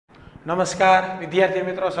નમસ્કાર વિદ્યાર્થી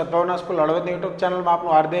મિત્રો, સદભાવના સ્કૂલ હળવદની યુટ્યુબ ચેનલમાં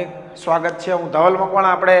આપનું હાર્દિક સ્વાગત છે। હું ધવલ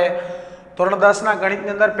મકવાણા। આપણે ધોરણ 10ના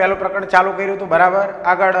ગણિતની અંદર પહેલું પ્રકરણ ચાલુ કર્યું હતું, બરાબર।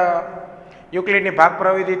 આગળ યુક્લિડની ભાગ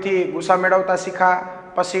પ્રવિધિથી ગુસા મેળવતા શીખા,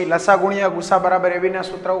 પછી લસા ગુણ્યા ગુસા બરાબર એવીના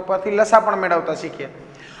સૂત્ર ઉપરથી લસા પણ મેળવતા શીખ્યા।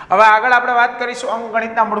 હવે આગળ આપણે વાત કરીશું અંક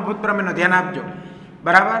ગણિતના મૂળભૂત પ્રમેયનો, ધ્યાન આપજો,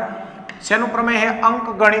 બરાબર। શેનું પ્રમેય છે?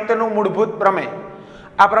 અંક ગણિતનું મૂળભૂત પ્રમેય।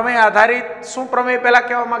 આ પ્રમેય આધારિત શું પ્રમેય પહેલા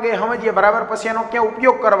કહેવા માંગે સમજીએ, બરાબર। પછી એનો ક્યાં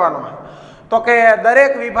ઉપયોગ કરવાનો તો કે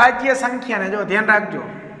દરેક વિભાજ્ય સંખ્યાને, જો ધ્યાન રાખજો,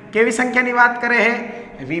 કેવી સંખ્યાની વાત કરે છે?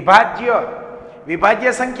 વિભાજ્ય।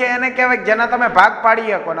 વિભાજ્ય સંખ્યા એને કહેવાય જેના તમે ભાગ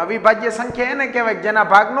પાડી શકો, ને અવિભાજ્ય સંખ્યા એને કહેવાય જેના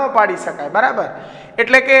ભાગ ન પાડી શકાય, બરાબર।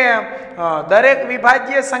 એટલે કે દરેક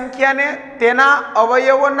વિભાજ્ય સંખ્યાને તેના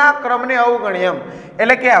અવયવોના ક્રમને અવગણી, એમ।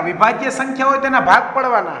 એટલે કે આ વિભાજ્ય સંખ્યા હોય તેના ભાગ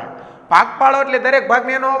પાડવાના, ભાગ પાડો એટલે દરેક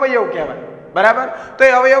ભાગને એનો અવયવ કહેવાય, બરાબર। તો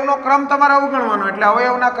એ અવયવનો ક્રમ તમારે અવગણવાનો, એટલે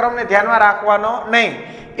અવયવના ક્રમને ધ્યાનમાં રાખવાનો નહીં।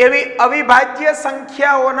 એવી અવિભાજ્ય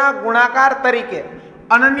સંખ્યાઓના ગુણાકાર તરીકે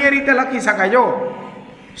અનન્ય રીતે લખી શકાય। જો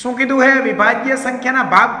શું કીધું હે? વિભાજ્ય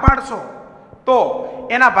સંખ્યાના ભાગ પાડશો તો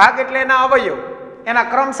એના ભાગ એટલે એના અવયવ, એના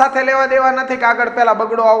ક્રમ સાથે લેવા દેવા નથી કે આગળ પહેલા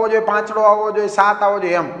બગડો આવવો જોઈએ, પાંચડો આવવો જોઈએ, સાત આવવો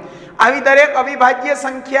જોઈએ, એમ। આવી દરેક અવિભાજ્ય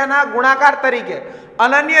સંખ્યાના ગુણાકાર તરીકે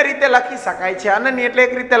અનન્ય રીતે લખી શકાય છે। અનન્ય એટલે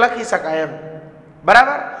એક રીતે લખી શકાય, એમ,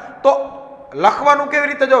 બરાબર। તો લખવાનું કેવી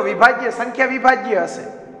રીતે? જો વિભાજ્ય સંખ્યા વિભાજ્ય હશે,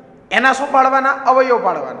 એના શું પાડવાના? અવયવ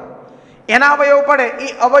પાડવાના। એના અવયવ પડે એ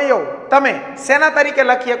અવયવ તમે શેના તરીકે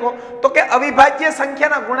લખી શકો? તો કે અવિભાજ્ય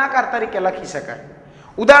સંખ્યાના ગુણાકાર તરીકે લખી શકાય।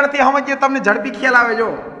 ઉદાહરણથી સમજીએ, તમને ઝડપી ખ્યાલ આવે। જો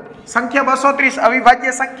સંખ્યા 230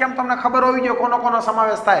 અવિભાજ્ય સંખ્યામાં તમને ખબર હોવી જોઈએ કોનો કોનો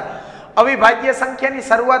સમાવેશ થાય। અવિભાજ્ય સંખ્યાની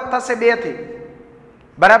શરૂઆત થશે 2 થી,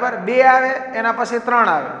 બરાબર। 2 આવે, એના પછી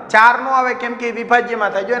 3 આવે, 4 નો આવે કેમ કે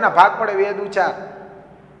વિભાજ્યમાં થાય, જો એના ભાગ પડે 2 દુ 4,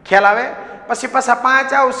 ખ્યાલ આવે। પછી પાછા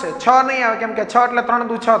 5 આવશે, 6 નહીં આવે કેમ કે 6 એટલે 3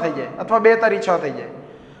 દુ 6 થઈ જાય, અથવા 2 તરી 6 થઈ જાય।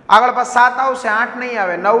 આગળ પાછા 7 આવશે, 8 નહીં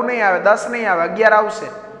આવે, 9 નહીં આવે, 10 નહીં આવે, 11 આવશે,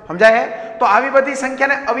 સમજાય હે? તો આવી બધી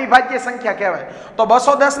સંખ્યાને અવિભાજ્ય સંખ્યા કહેવાય। તો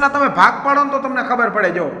 210 ના તમે ભાગ પાડો ને તો તમને ખબર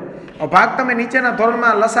પડે। જો ભાગ તમે નીચેના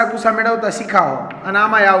ધોરણમાં લસા ગુસા મેળવતા શીખાવો અને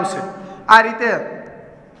આમાં આવશે આ રીતે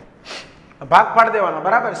ભાગ પાડી દેવાનો,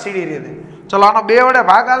 બરાબર, સીધી રીતે। ચલો આનો 2 વડે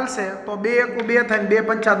ભાગ આલશે તો 2 એકુ 2 થાય, 2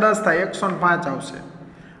 પંચા 10 થાય, 105 આવશે।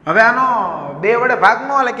 હવે આનો 2 વડે ભાગ ન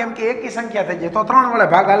હાલે કેમ કે એકી સંખ્યા થઈ જાય, તો 3 વડે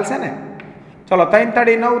ભાગ હાલશે ને। ચલો 3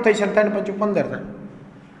 તડી 9 થઈ છે, 3 પંચું 15 થાય,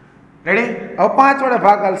 રેડી। હવે 5 વડે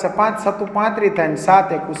ભાગ હાલશે, 5 સત્તુ 35 થાય,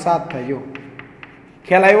 7 એકુ 7 થાય। જો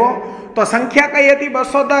ખ્યાલ આવ્યો? તો સંખ્યા કઈ હતી?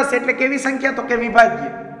 210, એટલે કેવી સંખ્યા? તો કે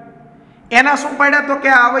વિભાજ્ય। એના શું પડ્યા? તો કે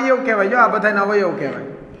આ અવયવ કહેવાય। જો આ બધાના અવયવ કહેવાય।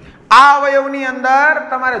 આ અવયવની અંદર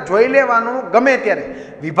તમારે જોઈ લેવાનું ગમે ત્યારે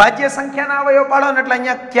વિભાજ્ય સંખ્યાના અવયવ પાડો ને એટલે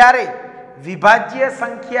અહીંયા ક્યારેય વિભાજ્ય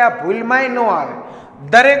સંખ્યા ભૂલમાંય ન આવે।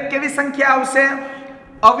 દરેક કેવી સંખ્યા આવશે?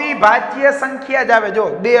 અવિભાજ્ય સંખ્યા જ આવે। જો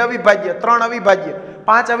 2 અવિભાજ્ય, 3 અવિભાજ્ય,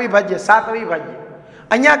 5 અવિભાજ્ય, 7 અવિભાજ્ય,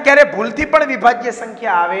 અહીંયા ક્યારે ભૂલથી પણ વિભાજ્ય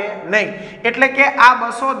સંખ્યા આવે નહીં। એટલે કે આ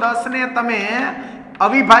 210 ને તમે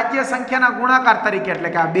અવિભાજ્ય સંખ્યાના ગુણાકાર તરીકે, એટલે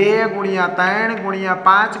કે આ 2 ગુણ્યા 3 ગુણ્યા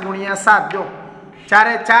 5 ગુણ્યા 7, જો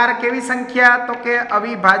 4 એ 4 કેવી સંખ્યા? તો કે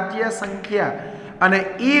અવિભાજ્ય સંખ્યા। અને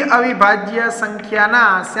ઈ અવિભાજ્ય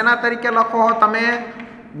સંખ્યાના શેના તરીકે લખો તમે?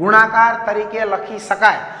 ગુણાકાર તરીકે લખી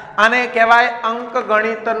શકાય। આને કહેવાય અંક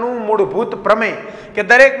ગણિતનું મૂળભૂત પ્રમેય, કે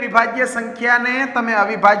દરેક વિભાજ્ય સંખ્યાને તમે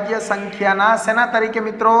અવિભાજ્ય સંખ્યાના શેના તરીકે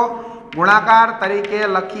મિત્રો? ગુણાકાર તરીકે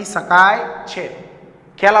લખી શકાય છે।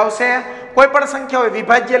 ખ્યાલ આવશે? કોઈ પણ સંખ્યા હોય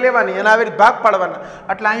વિભાજ્ય લેવાની, એના આવી ભાગ પાડવાના,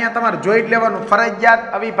 એટલે અહીંયા તમારે જોઈ જ લેવાનું, ફરજિયાત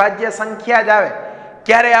અવિભાજ્ય સંખ્યા જ આવે,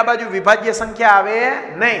 ક્યારે આ બાજુ વિભાજ્ય સંખ્યા આવે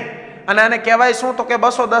નહીં। અને આને કહેવાય શું? તો કે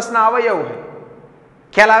 210 ના અવયવ છે।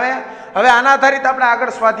 ખ્યાલ આવે? હવે આના આધારિત આપણે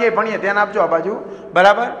આગળ સ્વાધ્યાય ભણીએ, ધ્યાન આપજો આ બાજુ,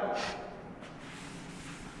 બરાબર।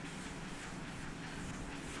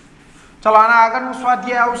 ચલો આના આગળનું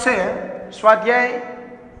સ્વાધ્યાય આવશે, સ્વાધ્યાય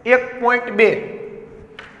 1.2,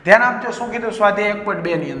 ધ્યાન આપજો। શું કીધું સ્વાધ્યાય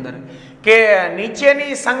 1.2 ની અંદર? કે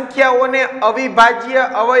નીચેની સંખ્યાઓને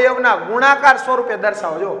અવિભાજ્ય અવયવના ગુણાકાર સ્વરૂપે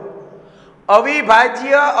દર્શાવો। જો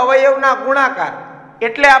અવિભાજ્ય અવયવના ગુણાકાર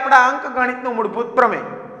એટલે આપણા અંક ગણિતનું મૂળભૂત પ્રમેય।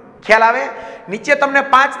 ખ્યાલ આવે? નીચે તમને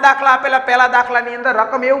 5 દાખલા આપેલા, પહેલા દાખલાની અંદર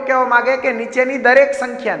રકમ એવું કહેવા માંગે કે નીચેની દરેક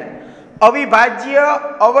સંખ્યાને અવિભાજ્ય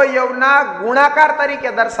અવયવના ગુણાકાર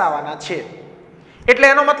તરીકે દર્શાવવાના છે। એટલે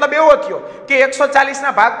એનો મતલબ એવો થયો કે 140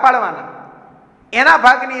 ના ભાગ પાડવાના, એના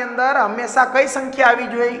ભાગની અંદર હંમેશા કઈ સંખ્યા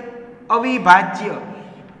આવી જોઈએ? અવિભાજ્ય।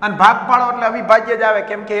 અને ભાગ પાડો એટલે અવિભાજ્ય જ આવે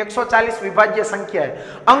કેમ કે 140 વિભાજ્ય સંખ્યા છે।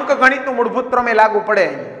 અંક ગણિતનું મૂળભૂત પ્રમેય લાગુ પડે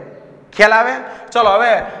અહીંયા। ખ્યાલ આવે? ચલો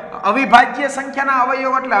હવે અવિભાજ્ય સંખ્યાના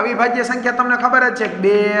અવયવ એટલે અવિભાજ્ય સંખ્યા તમને ખબર જ છે,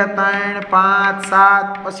 2 3 5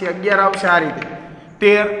 7 પછી 11 આવશે, આ રીતે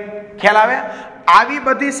 13। ખ્યાલ આવે? આવી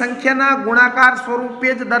બધી સંખ્યાના ગુણાકાર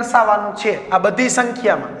સ્વરૂપે જ દર્શાવવાનું છે આ બધી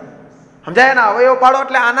સંખ્યામાં સમજાય ને અવયવ પાડો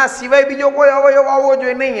એટલે આના સિવાય બીજો કોઈ અવયવ આવવો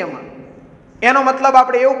જોઈએ નહીં એમાં એનો મતલબ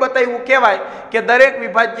આપણે એવું બતાવ્યું કહેવાય કે દરેક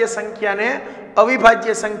વિભાજ્ય સંખ્યાને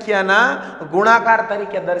અવિભાજ્ય સંખ્યાના ગુણાકાર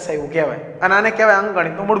તરીકે દર્શાવ્યું કહેવાય અને આને કહેવાય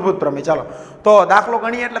અંકગણિતનું મૂળભૂત પ્રમેય ચાલો તો દાખલો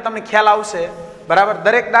ગણીએ એટલે તમને ખ્યાલ આવશે બરાબર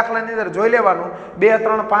દરેક દાખલાની અંદર જોઈ લેવાનું 2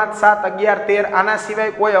 3 5 7 11 13 આના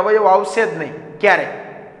સિવાય કોઈ અવયવ આવશે જ નહીં ક્યારે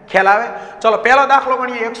ખ્યાલ આવે ચલો પહેલો દાખલો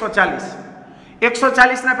ગણીએ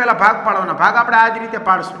 140 ના પહેલા ભાગ પાડવાના ભાગ આપણે આ જ રીતે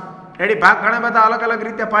પાડશું રેડી ભાગ ઘણા બધા અલગ અલગ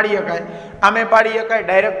રીતે પાડી શકાય આમે પાડી શકાય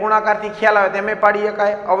ડાયરેક્ટ ગુણાકારથી ખ્યાલ આવે તેમે પાડી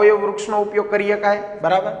શકાય અવયવ વૃક્ષનો ઉપયોગ કરી શકાય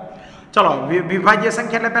બરાબર ચલો વિભાજ્ય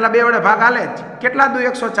સંખ્યા એટલે પહેલા 2 વડે ભાગ હાલે જ કેટલા દુ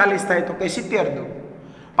 140 થાય તો કે 70 દુ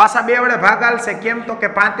પાછા 2 વડે ભાગ હાલશે કેમ તો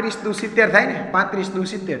કે 35 દુ 70 થાય ને 35 દુ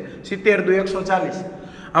 70 70 દુ 140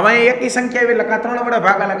 હવે એકી સંખ્યા એવી લખા 3 વડે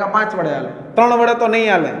ભાગ હાલે કે 5 વડે હાલે 3 વડે તો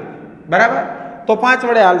નહીં હાલે બરાબર તો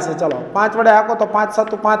 5 વડે હાલશે ચલો 5 વડે હાકો તો 5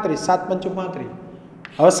 7 35 7 5 35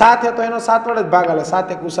 હવે 7 તો એનો 7 વડે જ ભાગ હાલે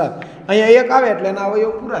 7 1 7 અહીંયા 1 આવે એટલે એના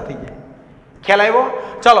અવયવ પૂરા થઈ જાય ખ્યાલ આવ્યો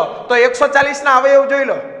ચલો તો 140 ના અવયવ જોઈ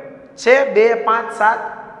લો છે 2 5 7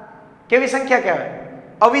 કેવી સંખ્યા કહેવાય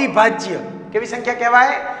અવિભાજ્ય કેવી સંખ્યા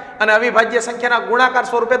કહેવાય અને અવિભાજ્ય સંખ્યાના ગુણાકાર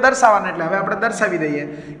સ્વરૂપે દર્શાવવાના એટલે હવે આપણે દર્શાવી દઈએ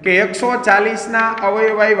કે 140 ના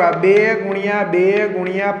અવયવ આવ્યા 2 × 2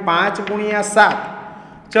 × 5 × 7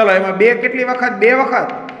 ચલો એમાં 2 કેટલી વખત 2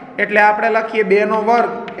 વખત એટલે આપણે લખીએ 2 નો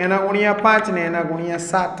વર્ગ એના ગુણ્યા 5 ને એના ગુણ્યા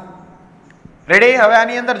 7 રેડી હવે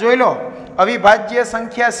આની અંદર જોઈ લો અવિભાજ્ય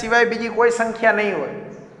સંખ્યા સિવાય બીજી કોઈ સંખ્યા નહીં હોય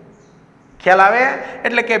ખ્યાલ આવે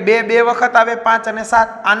એટલે કે 2 વખત આવે 5 અને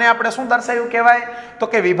 7 આને આપણે શું દર્શાવ્યું કહેવાય તો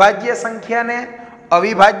કે વિભાજ્ય સંખ્યાને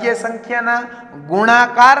અવિભાજ્ય સંખ્યાના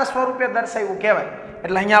ગુણાકાર સ્વરૂપે દર્શાવ્યું કહેવાય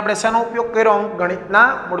એટલે અહીંયા આપણે શેનો ઉપયોગ કર્યો ગણિતના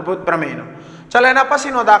મૂળભૂત પ્રમેયનો ચલો એના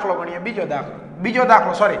પછીનો દાખલો ગણીએ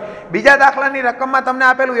બીજા દાખલાની રકમમાં તમને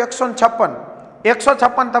આપેલું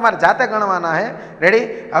 156 તમારે જાતે ગણવાના છે રેડી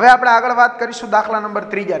હવે આપણે આગળ વાત કરીશું દાખલા નંબર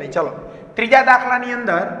 3 ની ચલો ત્રીજા દાખલાની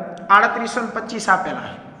અંદર 3825 આપેલા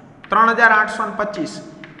 3825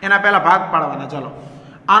 એના પહેલા ભાગ પાડવાના ચલો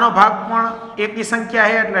આનો ભાગ પણ એકી સંખ્યા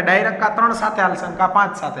છે એટલે ડાયરેક્ટ આ 3 સાથે હાલશે કા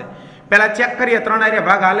 5 સાથે પહેલા ચેક કરીએ 3 આરે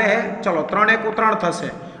ભાગ હાલે છે ચલો 3 1 3 થશે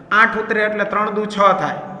 8 ઉતરે એટલે 3 દુ 6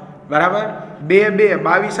 થાય બરાબર 2 2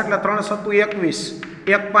 22 એટલે 3 7 21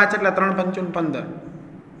 1 5 એટલે 3 5 15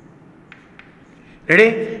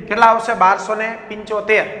 રેડી કેટલા આવશે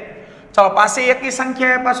 1275 ચલો પાછી એકી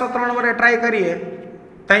સંખ્યા એ પાછો 3 વડે ટ્રાય કરીએ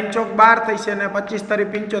 3 ચોક 12 થશે ને 25 તરી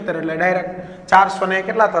 75 એટલે ડાયરેક્ટ 400 ને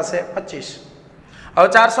કેટલા થશે 25 હવે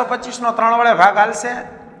 425 નો 3 વડે ભાગ હાલશે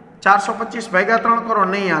 425 ભાગ્યા 3 કરો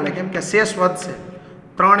નહીં હાલે કેમ કે શેષ વધશે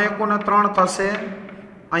 3 1 ને 3 થશે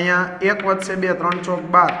અહીંયા 1 વધશે 2 3 ચોક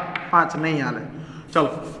 12 5 નહીં હાલે ચલો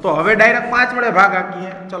તો હવે ડાયરેક્ટ 5 વડે ભાગ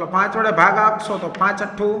આપીએ ચલો 5 વડે ભાગ આપશો તો 5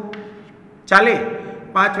 8 40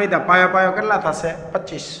 5 વધ્યા પાયો કેટલા થશે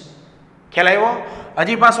 25 ખ્યાલ આવ્યો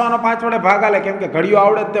હજી પાછો આનો 5 વડે ભાગ આલે કેમ કે ઘડીઓ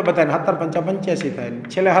આવડે તે બધાને 17 5 85 થાય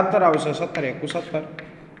છેલ્લે 17 આવશે 17 1 17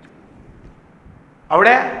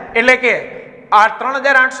 આવડે એટલે કે આ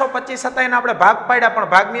 3825 હતા એને આપણે ભાગ પાડ્યા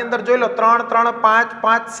પણ ભાગની અંદર જોઈ લો 3 3 5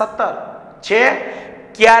 5 17 છે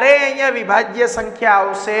ક્યારે અહીંયા વિભાજ્ય સંખ્યા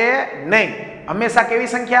આવશે નહીં હંમેશા કેવી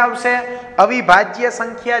સંખ્યા આવશે અવિભાજ્ય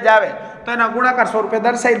સંખ્યા જ આવે તો એના ગુણાકાર સ્વરૂપે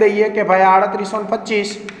દર્શાવી દઈએ કે ભાઈ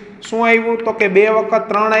 3825 શું આવ્યું તો કે 2 વખત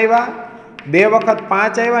 3 આવ્યા 2 વખત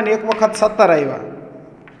 5 આવ્યા ને 1 વખત 17 આવ્યા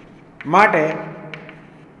માટે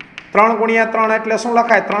 3 × 3 એટલે શું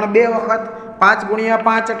લખાય 3 2 વખત 5 ×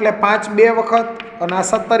 5 એટલે 5 2 વખત અને આ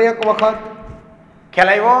 17 1 વખત ખ્યાલ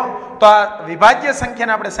આવ્યો તો આ વિભાજ્ય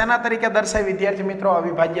સંખ્યાને આપણે શેના તરીકે દર્શાવી વિદ્યાર્થી મિત્રો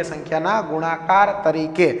અવિભાજ્ય સંખ્યાના ગુણાકાર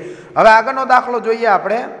તરીકે હવે આગળનો દાખલો જોઈએ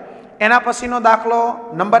આપણે એના પછીનો દાખલો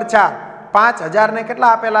નંબર 4 5000 ને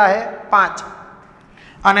કેટલા આપેલા છે 5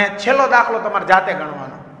 અને છેલ્લો દાખલો તમારે જાતે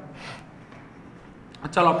ગણવાનો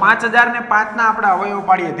ચલો 5000 ને 5 ના આપણે અવયવ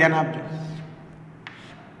પાડીએ ધ્યાન આપજો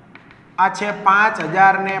આ છે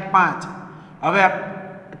 5000 ને 5 હવે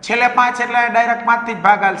છેલ્લે 5 એટલે ડાયરેક્ટ 5 થી જ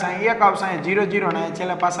ભાગ હાલશે અહીં 1 આવશે અહીં 0 0 ને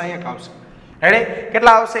છેલ્લે પાછા 1 આવશે રેડી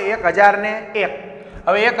કેટલા આવશે 1000 ને 1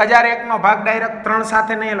 હવે 1001 નો ભાગ ડાયરેક્ટ 3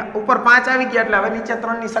 સાથે નહીં ઉપર 5 આવી ગયા એટલે હવે નીચે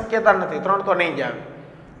 3 ની શક્યતા નથી 3 તો નહીં જ આવે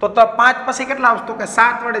તો 5 પછી કેટલા આવશે તો કે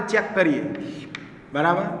 7 વડે ચેક કરીએ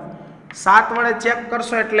બરાબર 7 વડે ચેક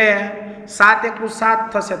કરશો એટલે 7 1 7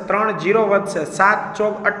 થશે 3 0 વધશે 7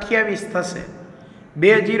 ચોક 28 થશે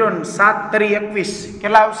 2 0 7 3 21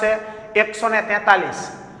 કેટલા આવશે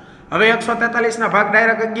 143 હવે 143 ના ભાગ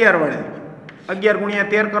ડાયરેક્ટ 11 વડે 11 ×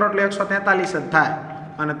 13 કરો એટલે 143 જ થાય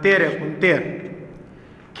અને 13 × 13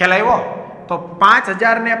 ખ્યાલ આવ્યો તો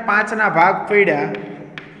 5000 ને 5 ના ભાગ પડ્યા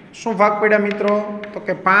શું ભાગ પડ્યા મિત્રો? તો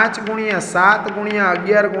કે 5 × 7 ×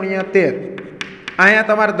 11 × 13. અહીંયા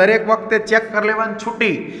તમારે દરેક વખતે ચેક કરી લેવાનું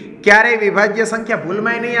છૂટી ક્યારેય વિભાજ્ય સંખ્યા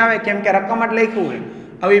ભૂલમાં નહીં આવે, કેમ કે રકમ જ લખ્યું હોય.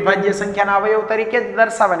 અવિભાજ્ય સંખ્યાના અવયવ તરીકે જ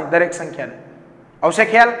દર્શાવવાની દરેક સંખ્યાને. આવશે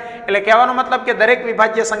ખ્યાલ? એટલે કહેવાનો મતલબ કે દરેક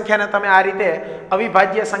વિભાજ્ય સંખ્યાને તમે આ રીતે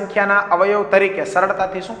અવિભાજ્ય સંખ્યાના અવયવ તરીકે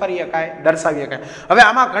સરળતાથી શું કરી શકાય? દર્શાવી શકાય. હવે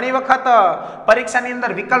આમાં ઘણી વખત પરીક્ષાની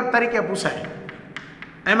અંદર વિકલ્પ તરીકે પૂછાય.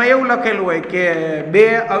 એમાં એવું લખેલું હોય કે બે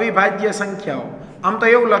અવિભાજ્ય સંખ્યાઓ, આમ તો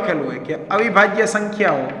એવું લખેલું હોય કે અવિભાજ્ય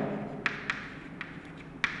સંખ્યાઓ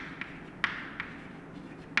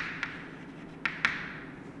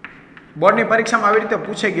બોર્ડની પરીક્ષામાં આવી રીતે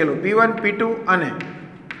પૂછાઈ ગયેલું P1 P2 અને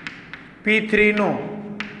P3 નો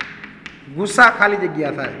ગુસા ખાલી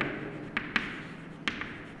જગ્યા થાય.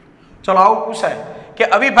 ચલો આવું પૂછાય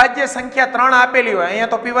કે અવિભાજ્ય સંખ્યા 3 આપેલી હોય,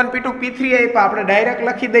 અહીંયા તો P1 P2 P3 આપ્યા, આપણે ડાયરેક્ટ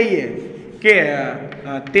લખી દઈએ કે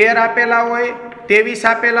 13 આપેલા હોય, 23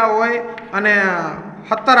 આપેલા હોય અને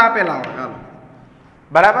 17 આપેલા હોય. હાલો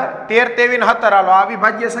બરાબર, 13 23 ને 17 હાલો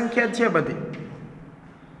અવિભાજ્ય સંખ્યા છે બધી,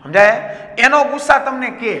 સમજાય? એનો ગુસ્સા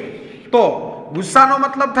તમને કે તો ગુસ્સાનો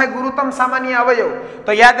મતલબ થાય ગુરુત્તમ સામાન્ય અવયવ.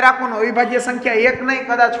 તો યાદ રાખવાનું અવિભાજ્ય સંખ્યા એક નહીં,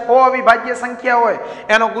 કદાચ 6 અવિભાજ્ય સંખ્યા હોય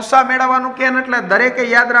એનો ગુસ્સા મેળવવાનું કે એટલે દરેકે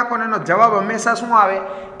યાદ રાખવાનો એનો જવાબ હંમેશા શું આવે?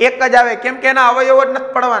 એક જ આવે, કેમ કે એના અવયવ જ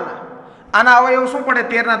નથી પડવાના. આના અવયવ શું પડે?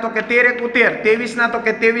 13 ના તો કે 13 × 13, 23 ના તો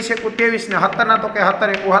કે 23 × 23 ને 17 ના તો કે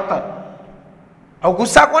 17 × 17. હવે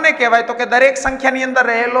ગુસ્સા કોને કહેવાય? તો કે દરેક સંખ્યાની અંદર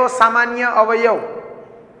રહેલો સામાન્ય અવયવ.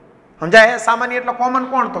 સમજાય? સામાન્ય એટલે કોમન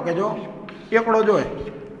કોણ? તો કે જો એકડો જ હોય.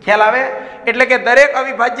 ખ્યાલ આવે? એટલે કે દરેક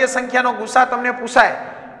અવિભાજ્ય સંખ્યાનો ગુસા તમને પૂછાય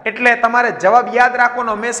એટલે તમારે જવાબ યાદ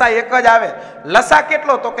રાખવાનો હંમેશા એક જ આવે. લસા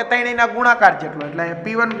કેટલો? તો કે 3 ના ગુણાકાર જેટલો, એટલે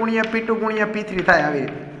P1 × P2 × P3 થાય. આવી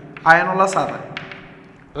રીતે આ એનો લસા થાય.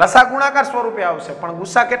 લસા ગુણાકાર સ્વરૂપે આવશે, પણ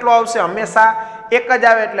ગુસા કેટલો આવશે? હંમેશા એક જ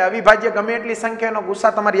આવે. એટલે અવિભાજ્ય ગમે એટલી સંખ્યાનો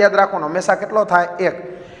ગુસા તમારે યાદ રાખવાનો હંમેશા કેટલો થાય? 1.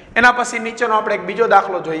 એના પછી નીચેનો આપણે એક બીજો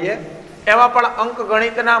દાખલો જોઈએ. એમાં પણ અંક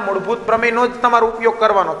ગણિતના મૂળભૂત પ્રમેયનો જ તમારો ઉપયોગ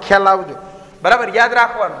કરવાનો. ખ્યાલ આવજો, બરાબર? યાદ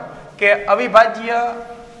રાખવાનું કે અવિભાજ્ય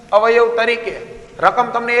અવયવ તરીકે રકમ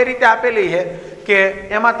તમને એ રીતે આપેલી છે કે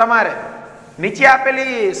એમાં તમારે નીચે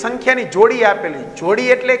આપેલી સંખ્યાની જોડી આપેલી.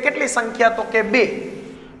 જોડી એટલે કેટલી સંખ્યા? તો કે 2.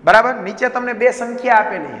 બરાબર, નીચે તમને 2 સંખ્યા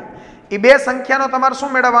આપેલી છે. એ 2 સંખ્યાનો તમારે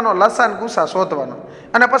શું મેળવવાનો? લસા અને ગુસા શોધવાનો.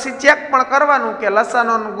 અને પછી ચેક પણ કરવાનું કે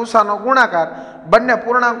લસાનો અને ગુસાનો ગુણાકાર બંને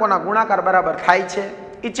પૂર્ણાંકોના ગુણાકાર બરાબર થાય છે.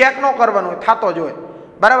 એ ચેક ન કરવાનું, થતો જ હોય.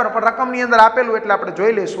 બરાબર, પણ રકમની અંદર આપેલું એટલે આપણે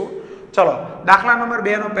જોઈ લઈશું. ચલો દાખલા નંબર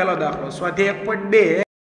 2 નો પહેલો દાખલો, સ્વાધ્યાય 1.2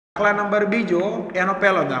 દાખલા નંબર 2 એનો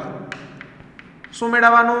પહેલો દાખલો. શું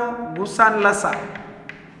મેળવવાનું? ગુસા અને લસા.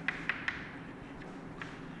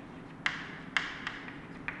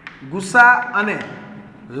 ગુસા અને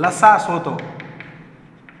લસા શોધો.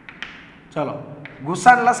 ચલો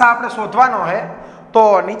ગુસા અને લસા આપણે શોધવાનો છે.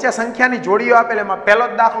 તો નીચે સંખ્યાની જોડીઓ આપેલી, એમાં પહેલો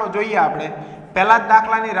જ દાખલો જોઈએ આપણે. પહેલા જ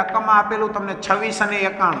દાખલાની રકમમાં આપેલું તમને 26 અને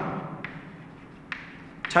 91.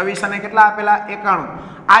 26 અને કેટલા આપેલા? 91.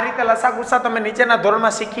 આ રીતે લસા ગુસા તમે નીચેના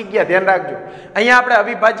ધોરણમાં શીખી ગયા, ધ્યાન રાખજો. અહીંયા આપણે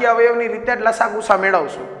અવિભાજ્ય અવયવની રીતે જ લસા ગુસા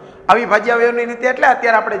મેળવશું. અવિભાજ્ય અવયવની રીતે એટલે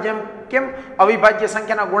અત્યારે આપણે જેમ કેમ અવિભાજ્ય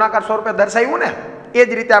સંખ્યાના ગુણાકાર સ્વરૂપે દર્શાવ્યું ને, એ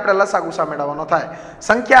જ રીતે આપણે લસા ગુસા મેળવવાનો થાય.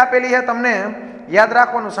 સંખ્યા આપેલી છે, તમને યાદ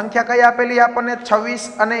રાખવાનું. સંખ્યા કઈ આપેલી? આપણને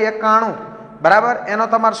 26 અને 91. બરાબર, એનો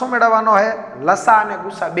તમારે શું મેળવવાનો છે? લસા અને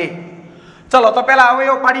ગુસા 2. ચલો તો પેલા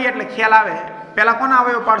અવયવ પાડીએ એટલે ખ્યાલ આવે. પેલા કોના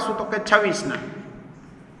અવયવ પાડશું? તો કે 26 ના.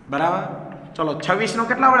 બરાબર, ચલો 26 નો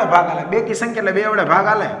કેટલા વડે ભાગ હાલે? 2 કી સંખ્યા એટલે 2 વડે ભાગ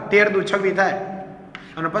હાલે. 13 દુ 26 થાય.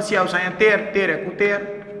 અને પછી આવશે અહીંયા 13 13 13.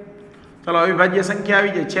 ચલો અવિભાજ્ય સંખ્યા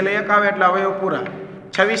આવી જાય, છેલ્લે 1 આવે એટલે અવયવ પૂરા.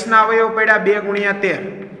 26 ના અવયવ પડ્યા 2 × 13.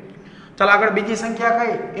 ચલો આગળ બીજી સંખ્યા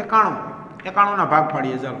કઈ? 91. 91 ના ભાગ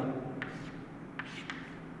પાડીએ. ચાલો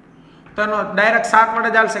તો એનો ડાયરેક્ટ 7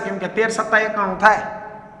 વડે ચાલશે, કેમ કે 13 7 91 થાય.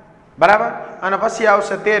 બરાબર, અને પછી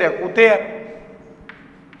આવશે 13 × 13.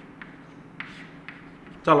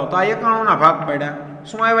 ચલો તો આ 91 ના ભાગ પડ્યા.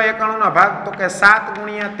 શું આવ્યા 91 ના ભાગ? તો કે 7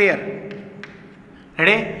 × 13.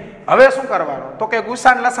 રેડી? હવે શું કરવાનું? તો કે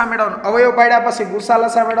ગુસા અને લસા મેળવવાનું. અવયવ પાડ્યા પછી ગુસા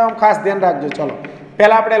લસા મેળવવાનું ખાસ ધ્યાન રાખજો. ચલો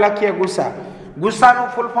પહેલા આપણે લખીએ ગુસા. ગુસાનું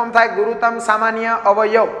ફૂલ ફોર્મ થાય ગુરુત્તમ સામાન્ય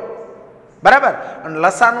અવયવ. બરાબર, અને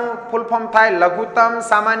લસાનું ફૂલ ફોર્મ થાય લઘુત્તમ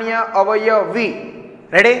સામાન્ય અવયવી.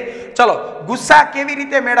 રેડી? ચલો ગુસ્સા કેવી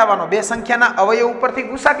રીતે મેળવવાનો? 2 સંખ્યાના અવયવ ઉપરથી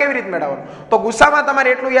ગુસ્સા કેવી રીતે મેળવવાનો? તો ગુસ્સામાં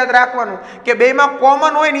તમારે એટલું યાદ રાખવાનું કે બેમાં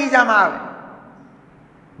કોમન હોય ને ઈ જ આમાં આવે.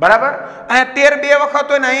 બરાબર, અહીંયા 13 2 વખત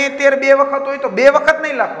હોય ને અહીંયા 13 2 વખત હોય તો 2 વખત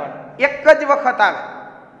નહીં લખવાનું, એક જ વખત આવે.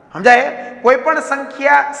 સમજાય? કોઈ પણ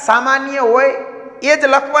સંખ્યા સામાન્ય હોય એ જ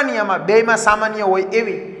લખવાની, આમાં બેમાં સામાન્ય હોય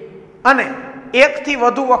એવી, અને 1 થી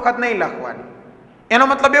વધુ વખત નહીં લખવાની. એનો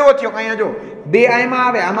મતલબ એવો થયો કે અહીંયા જો 2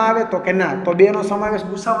 આમાં આવે તો કે ના, તો 2 નો સમાવેશ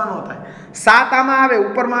ગુસામાં ન થાય. 7 આમાં આવે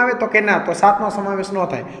ઉપરમાં આવે તો કે ના, તો 7 નો સમાવેશ ન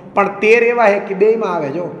થાય. પણ 13 એવા છે કે 2 માં આવે.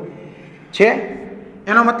 જો છે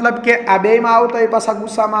એનો મતલબ કે આ 2 માં આવતો એ પાછા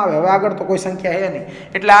ગુસામાં આવે. હવે આગળ તો કોઈ સંખ્યા છે નહીં,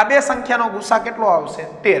 એટલે આ 2 સંખ્યાનો ગુસા કેટલો આવશે?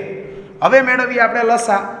 13. હવે મેળવીએ આપણે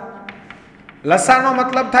લસા. લસાનો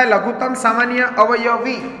મતલબ થાય લઘુત્તમ સામાન્ય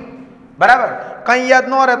અવયવી. બરાબર, કઈ યાદ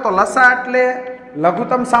ન રહે તો લસા એટલે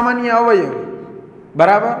લઘુત્તમ સામાન્ય અવયવી.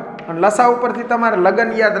 બરાબર, અને લસા ઉપરથી તમારે લગન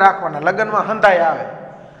યાદ રાખવાના. લગનમાં હંધાય આવે,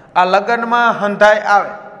 આ લગનમાં હંધાય આવે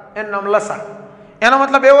એનું નામ લસા. એનો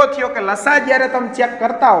મતલબ એવો થયો કે લસા જ્યારે તમે ચેક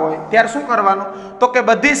કરતા હોય ત્યારે શું કરવાનું? તો કે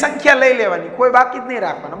બધી સંખ્યા લઈ લેવાની, કોઈ બાકી જ નહીં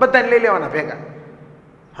રાખવાના, બધાને લઈ લેવાના ભેગા.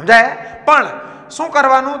 સમજાય? પણ શું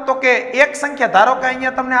કરવાનું? તો કે એક સંખ્યા, ધારો કે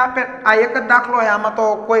અહીંયા તમને આપે, આ એક જ દાખલો હોય, આમાં તો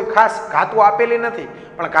કોઈ ખાસ ઘાતું આપેલી નથી,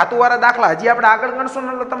 પણ ઘાતુવાળા દાખલા હજી આપણે આગળ ગણશું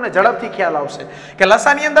ને એટલે તમને ઝડપથી ખ્યાલ આવશે કે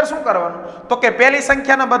લસાની અંદર શું કરવાનું. તો કે પહેલી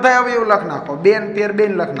સંખ્યાના બધા અવયવ લખ નાખો. 2 ને 13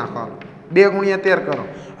 2 લખ નાખો. 2 ગુણ્યા 13 કરો.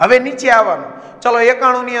 હવે નીચે આવવાનું. ચલો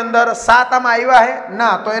 91 ની અંદર 7 આમાં આવ્યા હે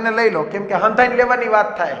ના, તો એને લઈ લો, કેમ કે હંધાઈને લેવાની વાત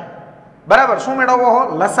થાય. બરાબર, શું મેળવવો હો?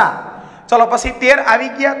 લસા. ચલો પછી 13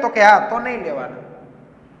 આવી ગયા તો કે હા, તો નહીં લેવાના.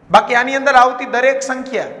 બાકી આની અંદર આવતી દરેક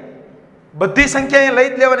સંખ્યા, બધી સંખ્યા લઈ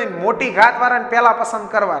જ લેવાની. મોટી ઘાત વાળાને પહેલા પસંદ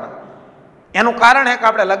કરવાના. એનું કારણ છે કે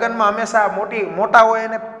આપણે લગ્નમાં હંમેશા મોટા હોય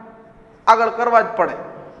એને આગળ કરવા જ પડે.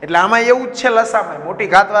 એટલે આમાં એવું જ છે, લસામાં મોટી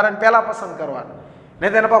ઘાત વાળાને પહેલા પસંદ કરવાના,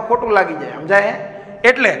 નહીં તેના પર ખોટું લાગી જાય. સમજાય?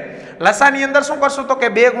 એટલે લસાની અંદર શું કરશું? તો કે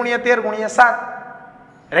 2 ગુણ્યા 13 ગુણ્યા 7.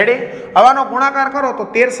 રેડી? હવાનો ગુણાકાર કરો તો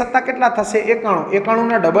 13 સત્તા કેટલા થશે? 91. 91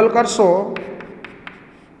 ને ડબલ કરશો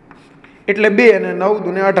એટલે 2 અને 9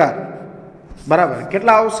 દુને 18. બરાબર,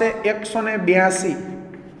 કેટલા આવશે? 182.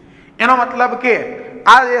 એનો મતલબ કે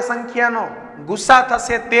આ જે સંખ્યાનો ગુસ્સા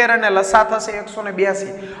થશે 13 અને લસા થશે 182.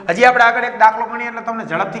 હજી આપણે આગળ એક દાખલો ગણીએ એટલે તમને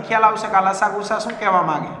ઝડપથી ખ્યાલ આવશે કે આ લસા ગુસ્સા શું કહેવા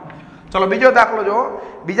માંગે. ચલો બીજો દાખલો જો.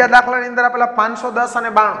 બીજા દાખલાની અંદર આપેલા 510 અને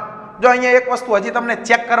 92. જો અહીંયા એક વસ્તુ હજી તમને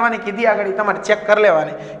ચેક કરવાની કીધી, આગળ તમારે ચેક કરી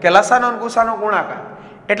લેવાની કે લસાનો અને ગુસાનો ગુણાકાર,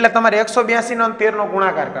 એટલે તમારે 182 નો અને 13 નો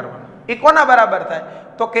ગુણાકાર કરવાનો. એ કોના બરાબર થાય?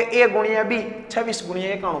 તો કે a ગુણ્યા b 26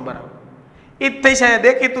 ગુણ્યા 91 બરાબર. એ જ થઈ છે.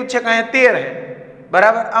 દેખીતું જ છે કે અહીંયા 13 છે.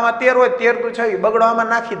 બરાબર, આમાં 13 હોય, 13 તું 26, બગડો આમાં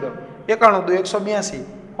નાખી દો. 91 દુ 182.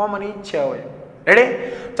 કોમન ઈ જ છે. હવે રેડી?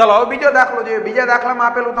 ચલો હવે બીજો દાખલો જોઈએ. બીજા દાખલામાં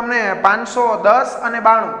આપેલું તમને 510 અને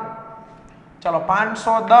 92. ચલો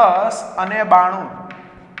 510 અને 92.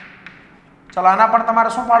 ચલો આના પણ તમારે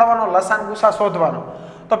શું પાડવાનો? લસાન ગુસા શોધવાનો.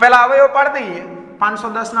 તો પહેલા અવયવ પાડી દઈએ.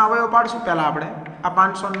 510 ના અવયવ પાડશું પહેલા આપણે. આ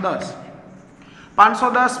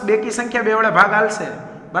 510 બેકી સંખ્યા 2 વડે ભાગ હાલશે.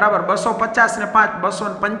 બરાબર, 250 ને 5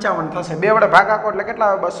 255 થશે. 2 વડે ભાગ આખો એટલે કેટલા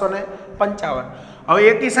આવે? 255. હવે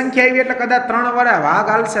એકી સંખ્યા આવી એટલે કદાચ 3 વડે ભાગ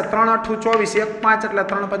હાલશે. 3 8 24, 1 5 એટલે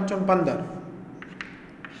 3 5 15.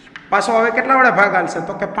 પાછો હવે કેટલા વડે ભાગ હાલશે?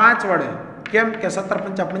 તો કે 5 વડે. કેમ કે 17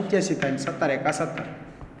 5 85 થાય, 17 1 17.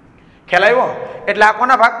 ખ્યાલ આવ્યો? એટલે આ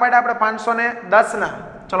કોના ભાગ પાડ્યા આપણે? 510 ના.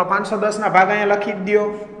 ચલો 510 ના ભાગ અહીંયા લખી જ દો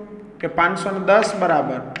કે 510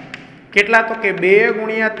 બરાબર કેટલા? તો કે 2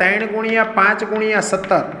 ગુણ્યા 3 ગુણ્યા 5 ગુણ્યા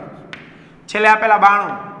 17. છેલ્લે આપેલા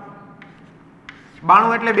 92.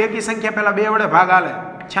 92 એટલે બેકી સંખ્યા પહેલા 2 વડે ભાગ હાલે.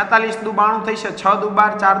 46 દુ 92 થઈ છે. 6 દુ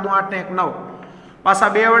 12, 4 દુ 8 ને 1 9.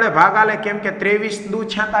 પાછા 2 વડે ભાગ હાલે, કેમ કે 23 દુ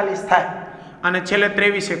 46 થાય અને છેલ્લે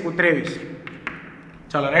 23 એકુ 23.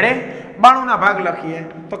 ચલો રેડી? 92 ના ભાગ લખીએ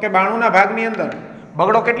તો કે 92 ના ભાગની અંદર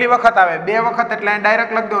બગડો કેટલી વખત આવે? 2 વખત, એટલે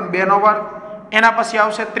ડાયરેક્ટ લખ દો 2 નો વર્ગ. એના પછી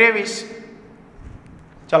આવશે 23.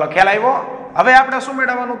 ચલો ખ્યાલ આવ્યો? હવે આપણે શું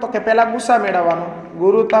મેળવવાનું? તો કે પહેલા ગુસા મેળવવાનો.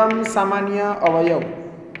 ગુરુત્તમ સામાન્ય અવયવ.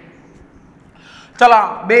 ચલો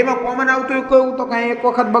બેમાં કોમન આવતું કયું? તો કઈ એક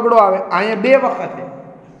વખત બગડો આવે. અહીંયા 2 વખત છે,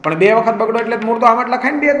 પણ 2 વખત બગડો એટલે મૂળ તો આમાં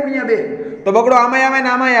લખાય ને 2 ગુણ્યા 2. તો બગડો આમાંય આવે ને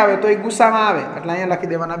આમાંય આવે, તો એ ગુસ્સામાં આવે, એટલે અહીંયા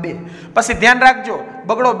લખી દેવાના 2. પછી ધ્યાન રાખજો,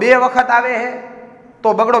 બગડો 2 વખત આવે છે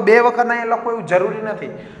તો બગડો 2 વખત અહીંયા લખવો એવું જરૂરી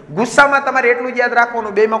નથી. ગુસ્સામાં તમારે એટલું જ યાદ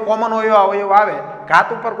રાખવાનું, બેમાં કોમન અવયવ આવે, ઘાત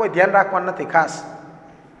ઉપર કોઈ ધ્યાન રાખવાનું નથી ખાસ.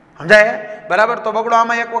 સમજાય? બરાબર, તો બગડો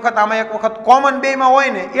આમાં 1 વખત આમાં 1 વખત કોમન બેમાં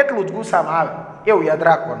હોય ને એટલું જ ગુસ્સામાં આવે, એવું યાદ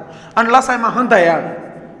રાખવાનું. અને લસાઈમાં હંધાય આવે.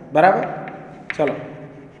 બરાબર, ચલો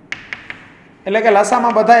એટલે કે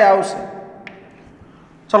લસામાં બધાય આવશે.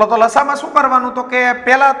 ચલો તો લસામાં શું કરવાનું? તો કે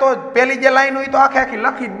પહેલા તો પહેલી જે લાઈન હોય તો આખી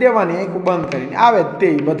લખી જ દેવાની, આખું બંધ કરીને આવે જ તે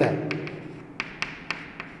બધા.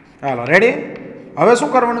 ચાલો રેડી? હવે શું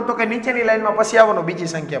કરવાનું? તો કે નીચેની લાઈનમાં પછી આવવાનું બીજી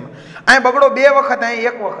સંખ્યામાં. અહીં બગડો 2 વખત, અહીં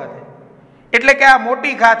 1 વખત, એટલે કે આ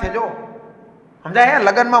મોટી ઘાત છે. જો સમજાય?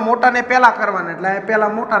 લગનમાં મોટાને પહેલા કરવાના, એટલે પહેલા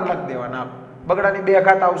મોટાને લખી દેવાના. બગડાની 2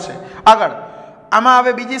 ઘાત આવશે. આગળ આમાં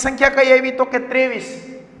હવે બીજી સંખ્યા કઈ આવી? તો કે 23.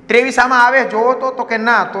 23 આમાં આવે જોવો તો કે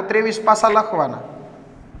ના, તો 23 પાછા લખવાના.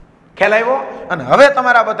 ખ્યાલ આવ્યો? અને હવે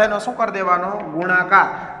તમારા બધાનો શું કરી દેવાનો? ગુણાકાર.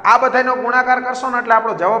 આ બધાનો ગુણાકાર કરશો ને એટલે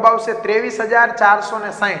આપણો જવાબ આવશે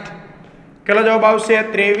 23,460. કેટલો જવાબ આવશે?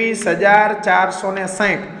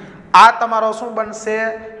 23,460. આ તમારો શું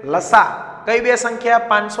બનશે? લસા. કઈ બે સંખ્યા?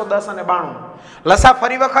 510 અને 92. લસા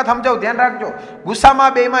ફરી વખત સમજાવ, ધ્યાન રાખજો.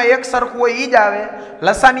 ગુસામાં બેમાં એક સરખું હોય ઈ જ આવે,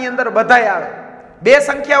 લસાની અંદર બધાય આવે. બે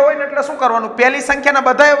સંખ્યા હોય ને એટલે શું કરવાનું? પહેલી સંખ્યાના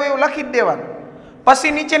બધાય હોય એવું લખી જ દેવાનું,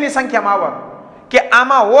 પછી નીચેની સંખ્યામાં આવવાનું કે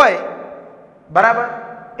આમાં હોય બરાબર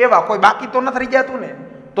એવા કોઈ બાકી તો નથી રહી જતું ને.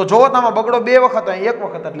 તો જો આમાં બગડો બે વખત હોય, એક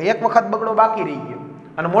વખત, એટલે એક વખત બગડો બાકી રહી ગયો.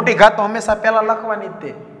 અને મોટી ઘાત તો હંમેશા પહેલા લખવાની જ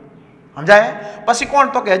તે, સમજાય? પછી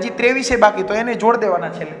કોણ? તો કે હજી 23 બાકી, તો એને જોડ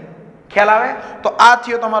દેવાના છેલ્લે. ખ્યાલ આવે? તો આ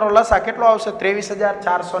થયો તમારો લસા. કેટલો આવશે?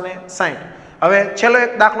 23,460. હવે છેલ્લો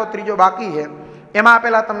એક દાખલો ત્રીજો બાકી છે. એમાં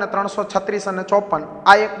આપેલા તમને 336 અને 54.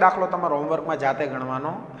 આ એક દાખલો તમારો હોમવર્કમાં જાતે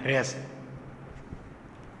ગણવાનો રહેશે.